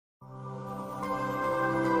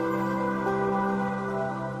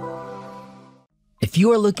If you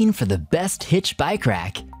are looking for the best Hitch Bike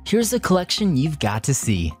Rack, here's a collection you've got to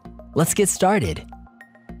see. Let's get started.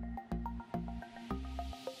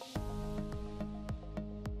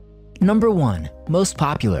 Number 1. Most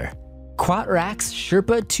popular. Quatrack's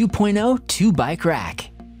Sherpa 2.0 2-Bike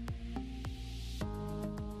Rack.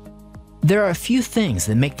 There are a few things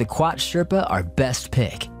that make the Quat Sherpa our best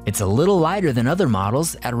pick. It's a little lighter than other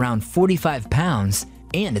models at around 45 pounds,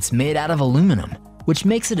 and it's made out of aluminum, which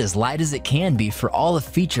makes it as light as it can be for all the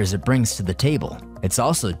features it brings to the table. It's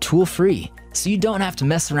also tool-free, so you don't have to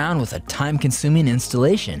mess around with a time-consuming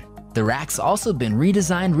installation. The rack's also been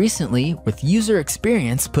redesigned recently with user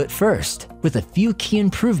experience put first, with a few key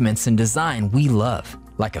improvements in design we love,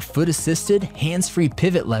 like a foot-assisted, hands-free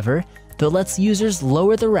pivot lever that lets users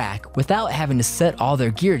lower the rack without having to set all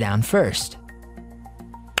their gear down first.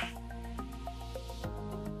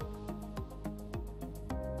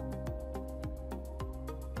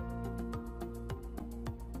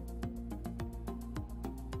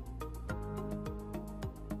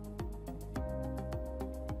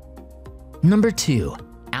 Number 2.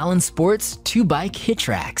 Allen Sports 2-Bike Hitch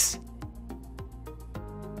Racks.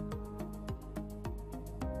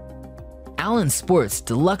 Allen Sports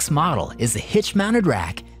Deluxe Model is a hitch-mounted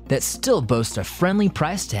rack that still boasts a friendly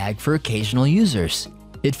price tag for occasional users.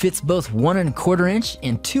 It fits both 1 1/4 inch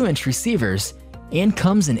and 2-inch receivers and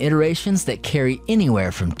comes in iterations that carry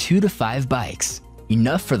anywhere from 2 to 5 bikes,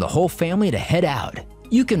 enough for the whole family to head out.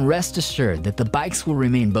 You can rest assured that the bikes will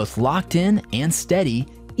remain both locked in and steady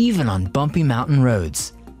even on bumpy mountain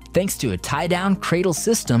roads, thanks to a tie-down cradle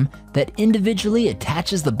system that individually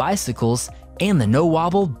attaches the bicycles and the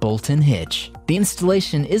no-wobble bolt-in hitch. The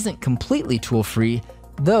installation isn't completely tool-free,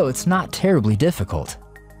 though it's not terribly difficult.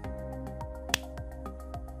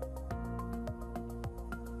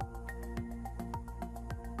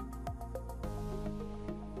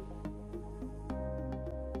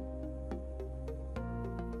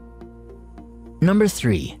 Number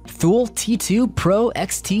 3. Thule T2 Pro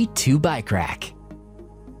XT 2-Bike Rack.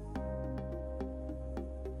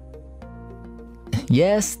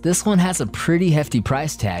 Yes, this one has a pretty hefty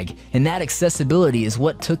price tag, and that accessibility is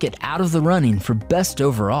what took it out of the running for best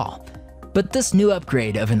overall. But this new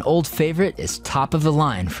upgrade of an old favorite is top of the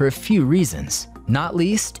line for a few reasons, not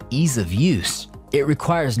least ease of use. It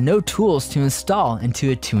requires no tools to install into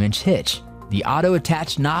a 2-inch hitch. The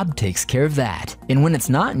auto-attached knob takes care of that, and when it's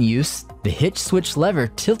not in use, the hitch switch lever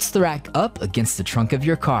tilts the rack up against the trunk of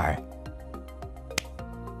your car.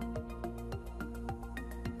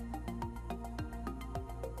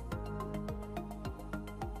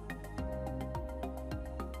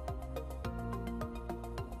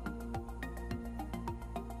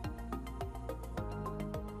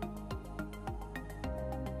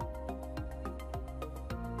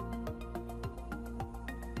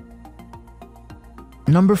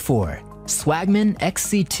 Number 4. Swagman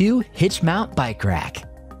XC2 Hitch Mount Bike Rack.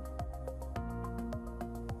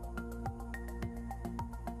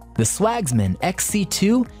 The Swagman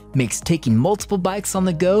XC2 makes taking multiple bikes on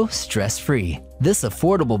the go stress-free. This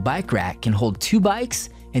affordable bike rack can hold 2 bikes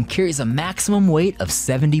and carries a maximum weight of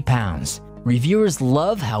 70 pounds. Reviewers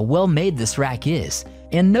love how well made this rack is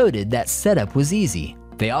and noted that setup was easy.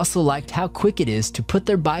 They also liked how quick it is to put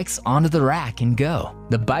their bikes onto the rack and go.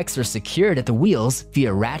 The bikes are secured at the wheels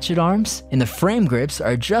via ratchet arms, and the frame grips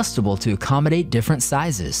are adjustable to accommodate different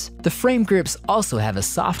sizes. The frame grips also have a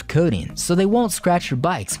soft coating, so they won't scratch your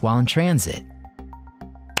bikes while in transit.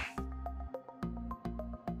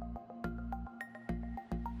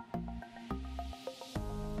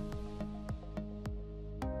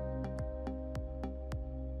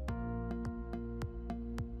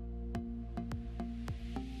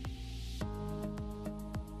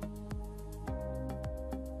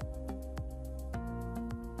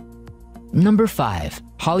 Number 5.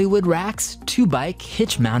 Hollywood Rack's 2-Bike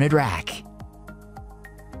Hitch-Mounted Rack.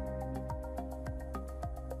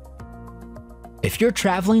 If you're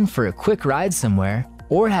traveling for a quick ride somewhere,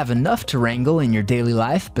 or have enough to wrangle in your daily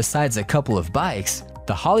life besides a couple of bikes,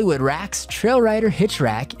 the Hollywood Rack's Trail Rider Hitch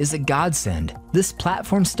Rack is a godsend. This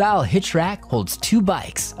platform-style hitch rack holds 2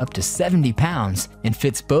 bikes up to 70 pounds and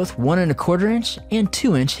fits both 1 1/4 inch and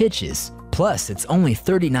 2-inch hitches. Plus, it's only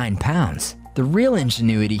 39 pounds. The real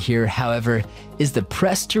ingenuity here, however, is the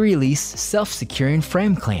press-to-release self-securing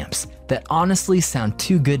frame clamps that honestly sound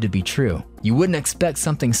too good to be true. You wouldn't expect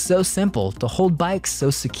something so simple to hold bikes so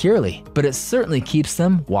securely, but it certainly keeps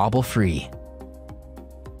them wobble-free.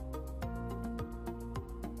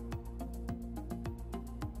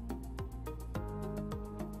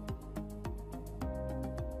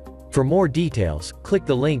 For more details, click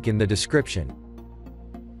the link in the description.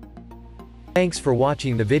 Thanks for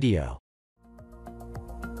watching the video.